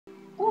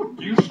Oh,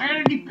 do you see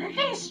any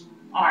piggies?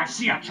 Oh, I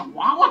see a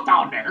chihuahua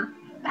down there.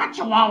 That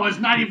chihuahua is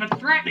not even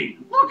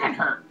threatening. Look at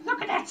her.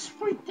 Look at that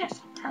sweetness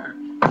of her.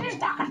 She's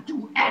not going to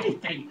do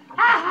anything. Ha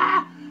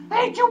ha.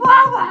 Hey,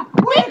 chihuahua.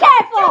 Be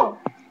careful.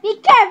 Be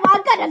careful.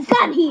 I got a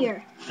gun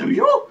here. Do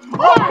you?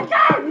 Oh, my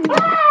God.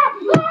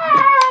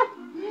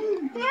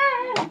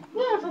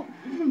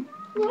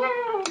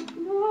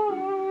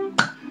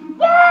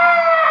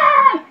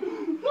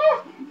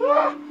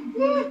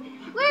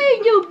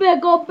 Where you,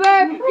 big old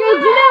bird? You're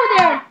glue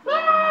there.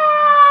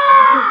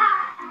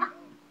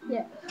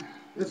 Yeah.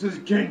 This is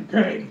King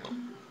Pig.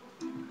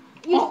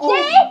 You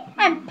see?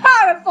 I'm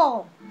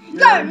powerful.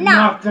 You're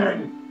not.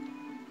 Nothing.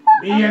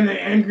 Me and the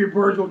Angry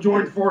Birds will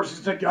join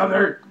forces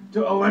together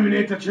to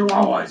eliminate the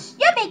Chihuahuas.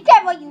 You be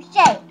careful what you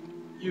say.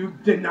 You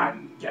did not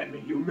get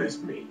me. You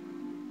missed me.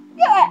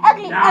 You're an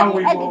ugly, Now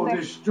ugly, we ugly will bird.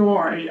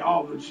 destroy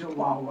all the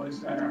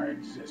Chihuahuas that are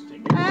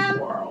existing in this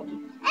world.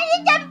 I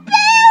need the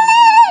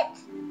balance!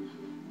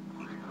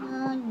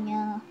 Oh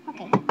no.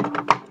 Okay.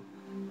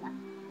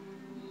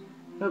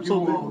 You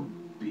will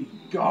be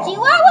gone.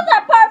 Chihuahuas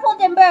are powerful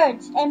than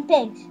birds and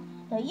pigs.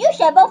 So you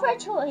should vote for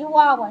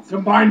Chihuahuas.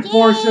 Combined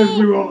forces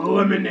we will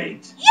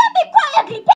eliminate. You be quiet, ugly pig!